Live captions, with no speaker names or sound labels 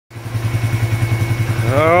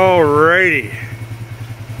Hey,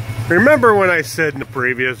 remember when I said in the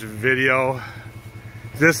previous video,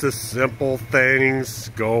 this is simple things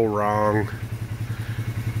go wrong?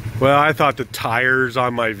 Well, I thought the tires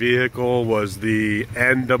on my vehicle was the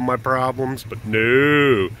end of my problems, but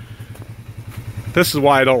no. This is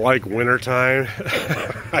why I don't like wintertime.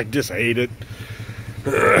 I just hate it.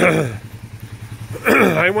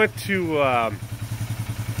 I went to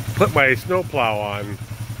put my snowplow on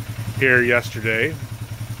here yesterday.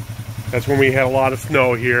 That's when we had a lot of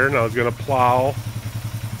snow here, and I was going to plow.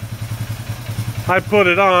 I put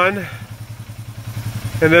it on,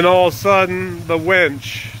 and then all of a sudden the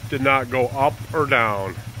winch did not go up or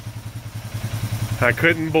down. I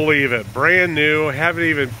couldn't believe it. Brand new, haven't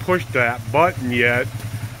even pushed that button yet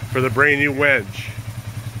for the brand new winch.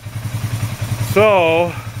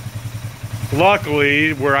 So,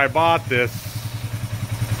 luckily, where I bought this,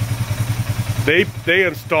 they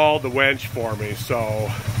installed the winch for me,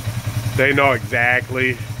 so they know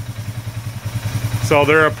exactly. So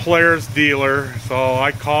they're a Polaris dealer, so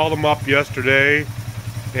I called them up yesterday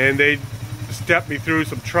and they stepped me through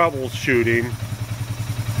some troubleshooting,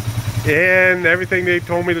 and everything they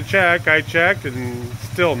told me to check, I checked, and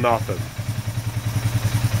still nothing.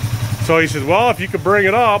 So he said, well, if you could bring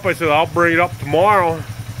it up. I said, I'll bring it up tomorrow,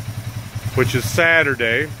 which is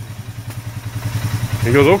Saturday.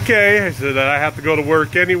 He goes, okay. I said, I have to go to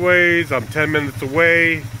work anyways, I'm 10 minutes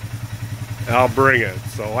away, I'll bring it.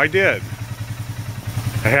 So I did.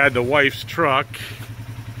 I had the wife's truck.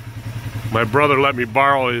 My brother let me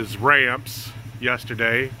borrow his ramps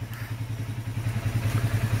yesterday,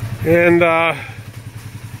 and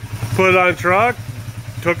put it on truck,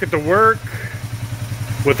 took it to work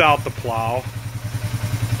without the plow,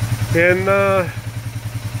 and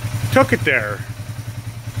took it there.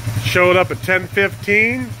 Showed up at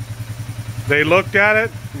 10:15. They looked at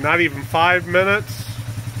it, not even 5 minutes,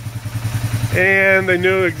 and they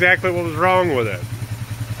knew exactly what was wrong with it.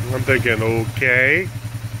 I'm thinking, okay.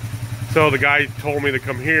 So the guy told me to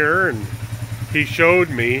come here, and he showed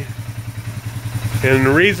me. And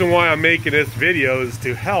the reason why I'm making this video is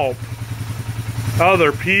to help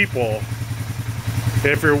other people.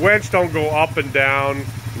 If your winch don't go up and down,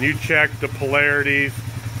 and you check the polarities,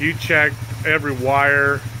 you check every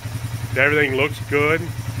wire, everything looks good.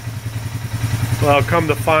 Well, come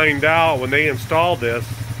to find out, when they installed this,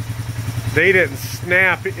 they didn't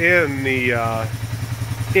snap in the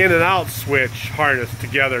in and out switch harness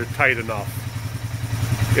together tight enough.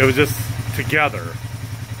 It was just together,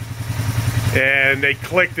 and they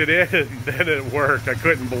clicked it in and then it worked. I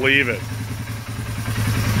couldn't believe it.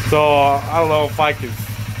 So I don't know if I can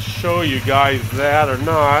show you guys that or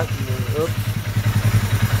not.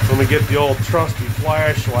 Oops. Let me get the old trusty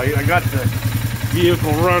flashlight. I got the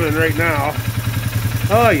vehicle running right now.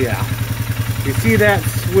 Oh yeah, you see that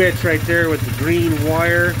switch right there with the green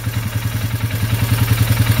wire?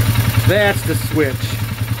 That's the switch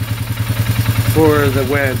for the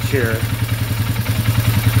winch here.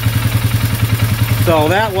 So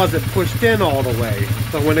that wasn't pushed in all the way.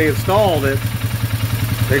 So when they installed it,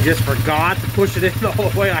 they just forgot to push it in all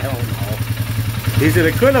the way. I don't know. He said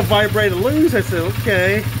it couldn't have vibrated loose. I said,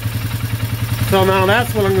 okay. So now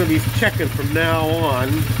that's what I'm going to be checking from now on.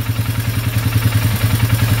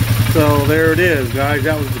 So there it is, guys.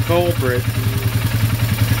 That was the culprit.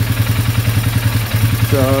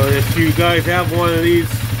 So if you guys have one of these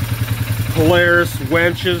Polaris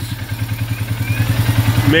winches,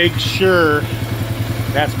 make sure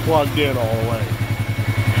that's plugged in all the way.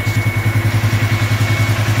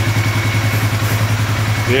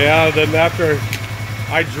 Yeah, then after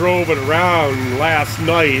I drove it around last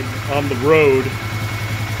night on the road,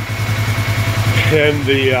 and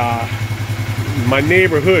the my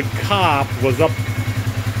neighborhood cop was up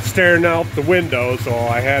staring out the window, so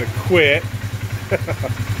I had to quit.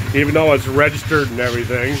 Even though it's registered and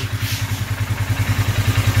everything.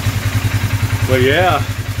 But yeah,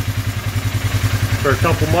 for a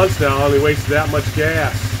couple months now I only wasted that much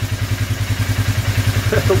gas.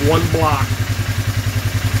 One block,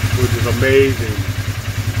 which is amazing.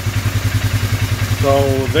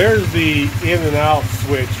 So there's the in and out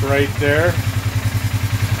switch right there.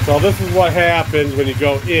 So this is what happens when you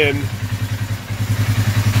go in.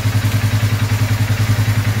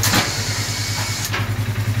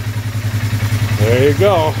 There you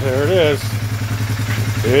go, there it is.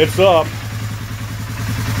 It's up.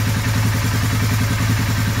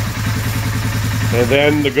 And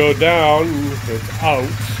then to go down, it's out.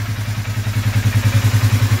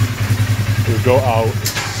 You go out.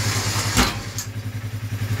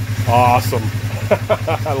 Awesome.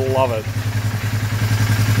 I love it.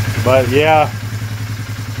 But yeah,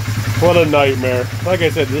 What a nightmare. Like I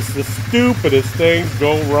said, this is the stupidest things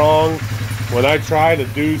go wrong when I try to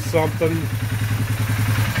do something.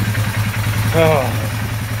 Oh.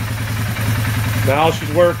 Now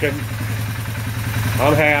she's working.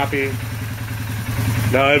 I'm happy.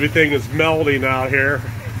 Now everything is melting out here.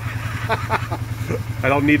 I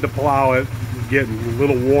don't need to plow it. It's getting a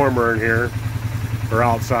little warmer in here, or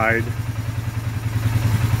outside.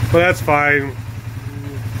 But that's fine.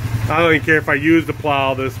 I don't even care if I use the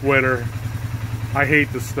plow this winter. I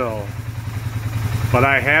hate the snow. But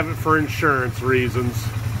I have it for insurance reasons.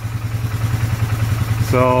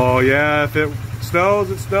 So yeah, if it snows,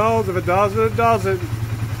 it snows. If it doesn't, it doesn't.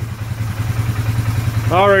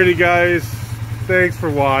 Alrighty guys, thanks for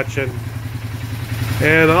watching.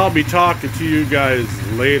 And I'll be talking to you guys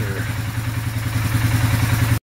later.